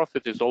 So the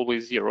profit is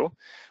always zero.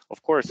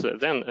 Of course,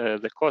 then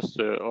the cost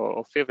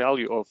of fair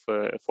value of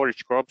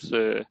forage crops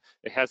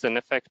has an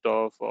effect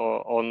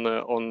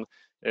on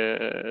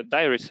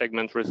dairy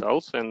segment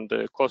results, and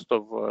the cost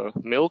of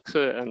milk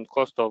and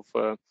cost of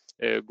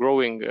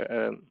growing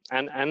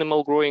and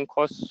animal growing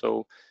costs.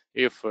 So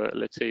if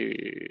let's say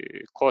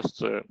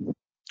costs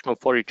of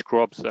forage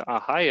crops are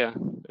higher,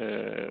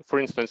 for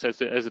instance,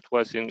 as it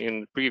was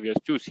in previous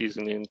two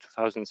seasons, in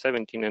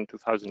 2017 and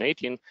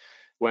 2018,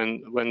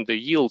 when the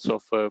yields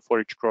of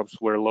forage crops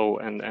were low,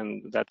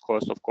 and that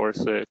cost, of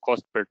course,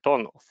 cost per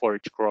ton of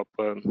forage crop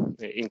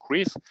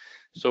increase.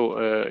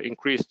 So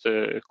increased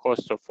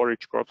costs of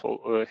forage crops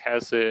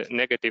has a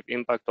negative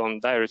impact on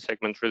dairy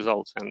segment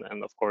results,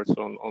 and of course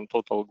on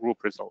total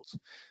group results.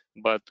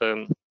 But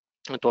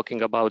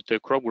talking about the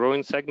crop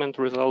growing segment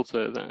results,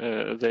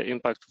 the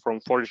impact from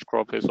forage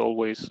crop is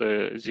always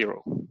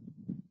zero.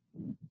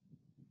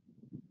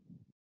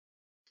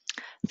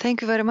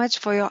 Thank you very much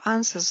for your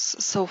answers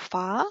so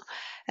far.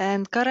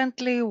 And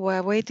currently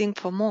we're waiting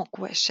for more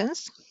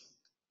questions.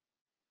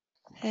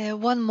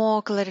 One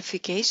more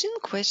clarification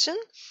question.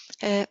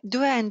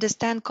 Do I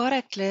understand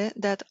correctly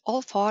that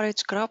all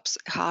forage crops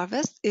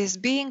harvest is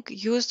being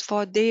used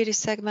for dairy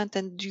segment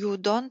and you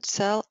don't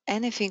sell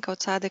anything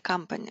outside the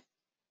company?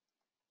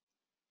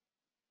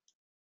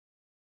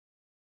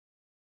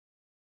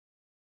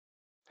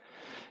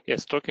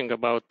 Yes, talking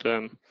about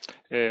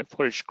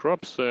forage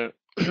crops,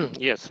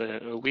 yes,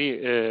 we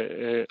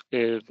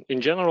in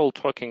general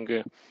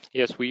talking,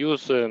 yes, we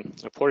use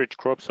forage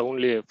crops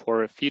only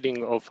for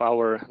feeding of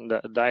our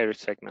dairy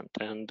segment,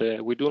 and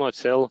we do not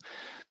sell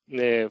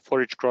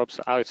forage crops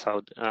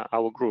outside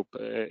our group.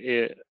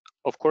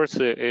 Of course,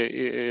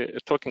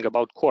 talking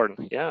about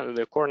corn, yeah,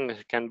 the corn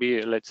can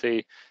be, let's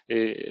say,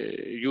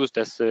 used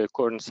as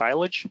corn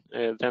silage.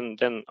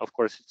 Then of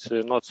course it's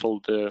not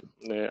sold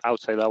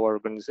outside our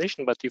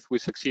organization. But if we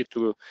succeed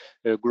to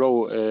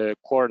grow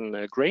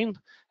corn grain,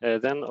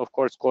 then of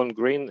course corn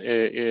grain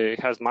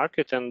has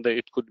market, and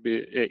it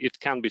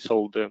can be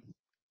sold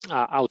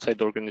outside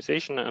the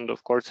organization, and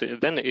of course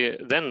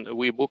then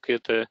we book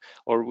it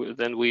or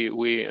then we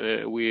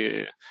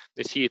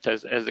see it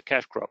as a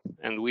cash crop,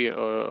 and we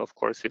of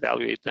course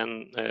evaluate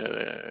then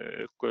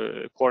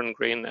corn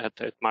grain at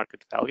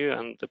market value,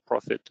 and the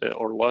profit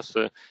or loss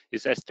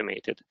is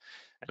estimated.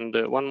 And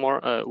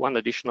one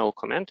additional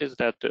comment is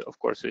that of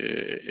course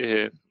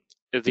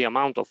the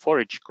amount of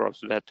forage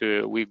crops that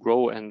we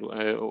grow and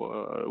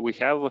we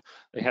have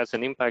has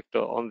an impact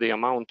on the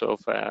amount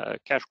of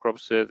cash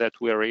crops that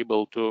we are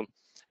able to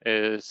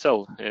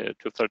sell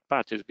to third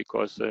parties,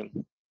 because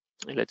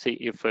let's say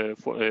if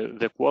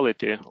the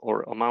quality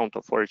or amount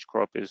of forage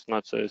crop is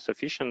not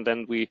sufficient,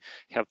 then we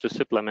have to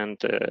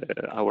supplement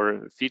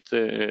our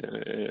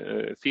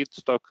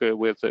feedstock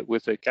with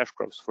cash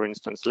crops, for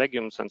instance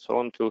legumes and so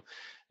on, to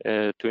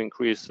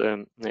increase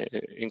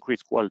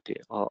quality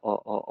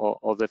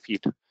of the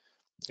feed.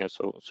 Yeah,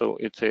 so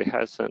it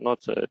has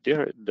not a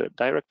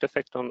direct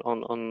effect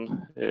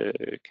on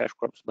cash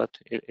crops, but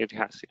it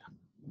has. Yeah.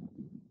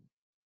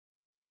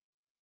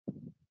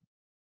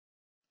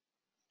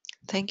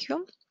 Thank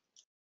you.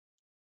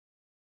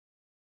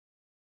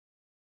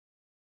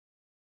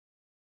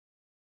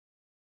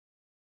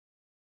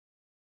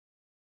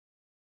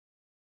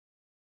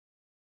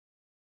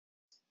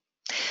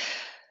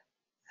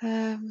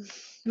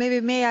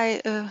 Maybe may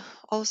I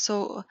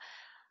also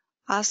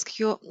ask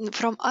you,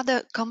 from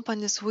other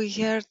companies we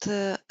heard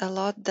a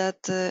lot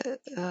that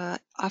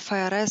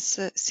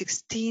IFRS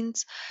 16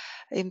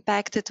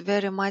 impacted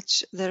very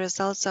much the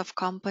results of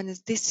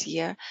companies this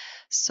year.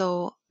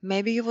 So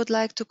maybe you would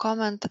like to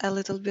comment a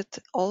little bit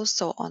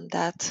also on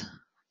that.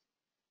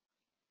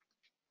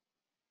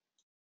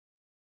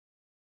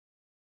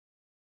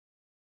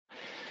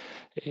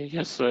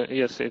 Yes,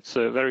 it's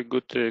a very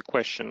good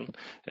question,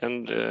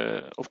 and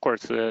of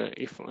course,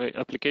 if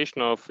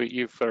application of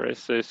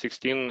IFRS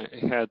 16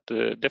 had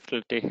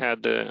definitely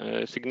had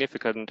a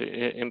significant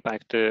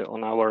impact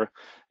on our,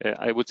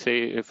 I would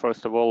say,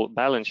 first of all,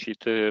 balance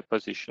sheet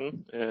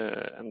position,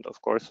 and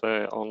of course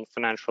on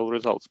financial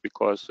results,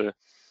 because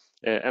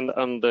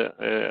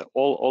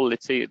all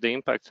let's say the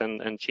impacts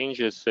and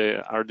changes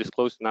are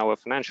disclosed in our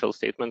financial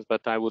statements,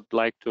 but I would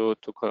like to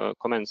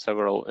comment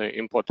several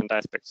important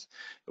aspects.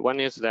 One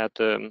is that,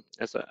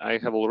 as I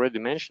have already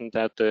mentioned,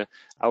 that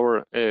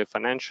our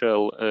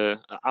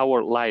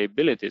our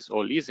liabilities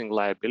or leasing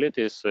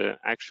liabilities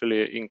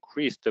actually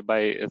increased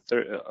by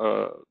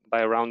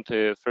around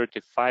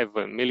 35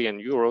 million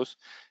euros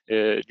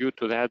due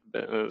to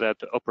that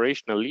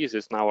operational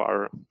leases now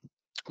are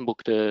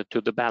booked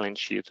to the balance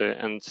sheet,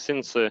 and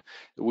since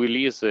we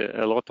lease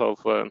a lot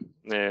of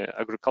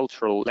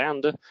agricultural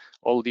land,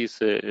 all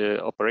these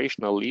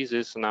operational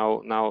leases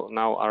now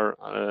are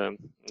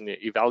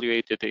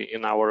evaluated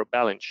in our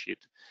balance sheet.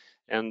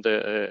 And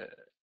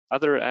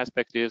other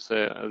aspect is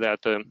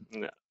that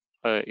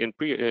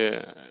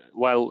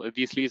while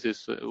these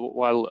leases,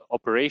 while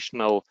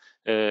operational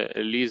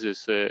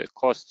leases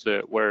costs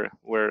were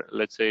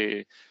let's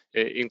say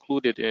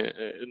included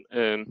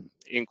in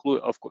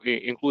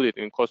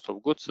cost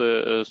of goods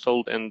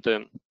sold, and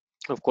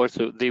of course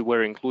they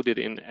were included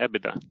in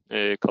EBITDA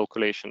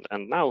calculation,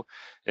 and now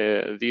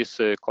these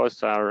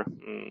costs are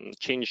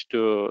changed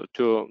to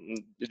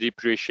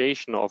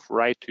depreciation of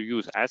right to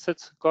use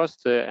assets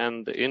cost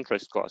and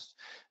interest cost,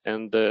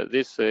 and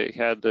this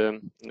had a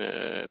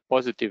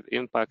positive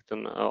impact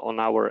on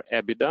our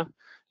EBITDA.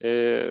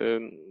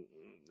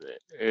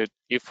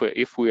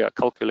 If we are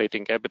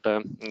calculating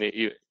EBITDA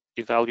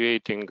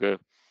evaluating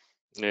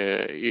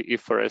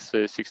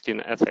IFRS 16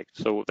 effect.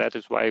 So that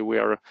is why we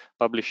are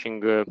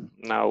publishing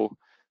now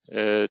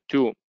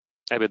two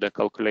EBITDA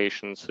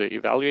calculations,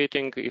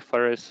 evaluating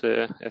IFRS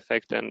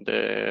effect and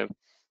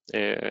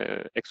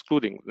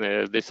excluding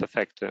this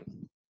effect.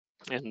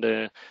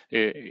 And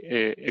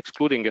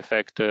excluding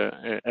effect,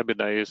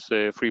 EBITDA is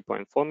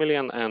 3.4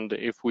 million, and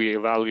if we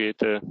evaluate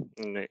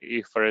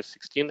IFRS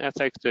 16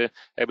 effect,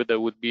 EBITDA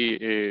would be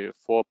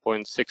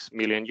 4.6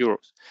 million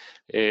euros.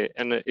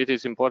 And it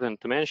is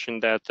important to mention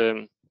that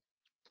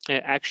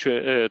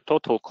actual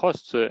total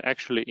costs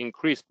actually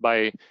increased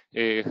by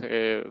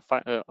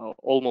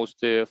almost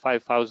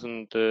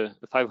 500,000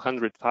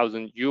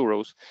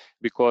 euros,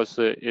 because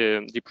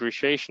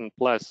depreciation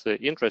plus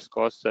interest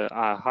costs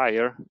are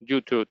higher due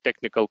to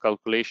technical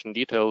calculation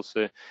details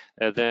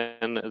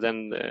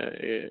than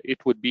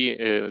it would be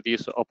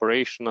these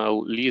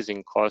operational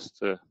leasing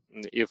costs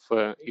if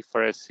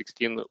IFRS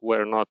 16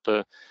 were not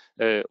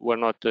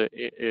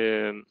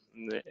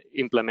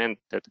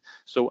implemented.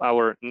 So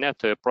our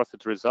net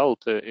profit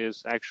result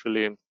is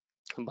actually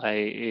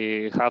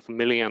by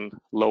 500,000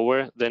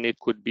 lower than it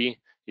could be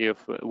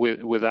if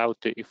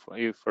without the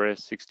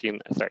IFRS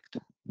 16 effect.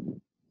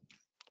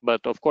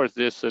 But of course,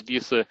 this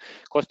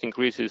cost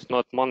increase is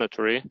not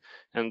monetary,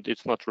 and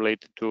it's not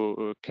related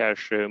to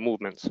cash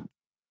movements.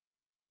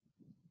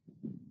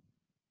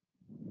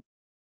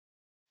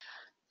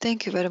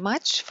 Thank you very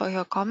much for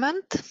your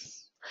comment.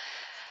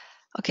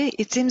 Okay,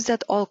 it seems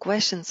that all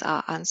questions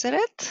are answered.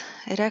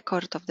 A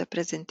record of the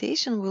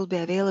presentation will be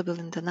available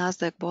in the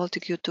Nasdaq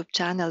Baltic YouTube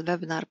channel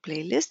webinar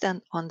playlist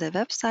and on the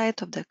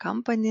website of the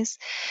companies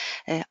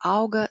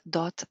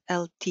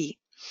auga.lt.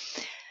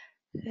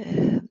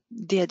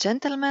 Dear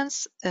gentlemen,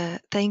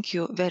 thank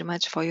you very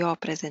much for your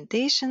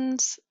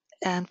presentations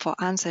and for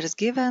answers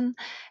given,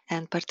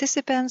 and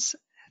participants,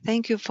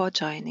 thank you for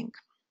joining.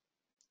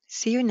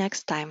 See you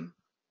next time.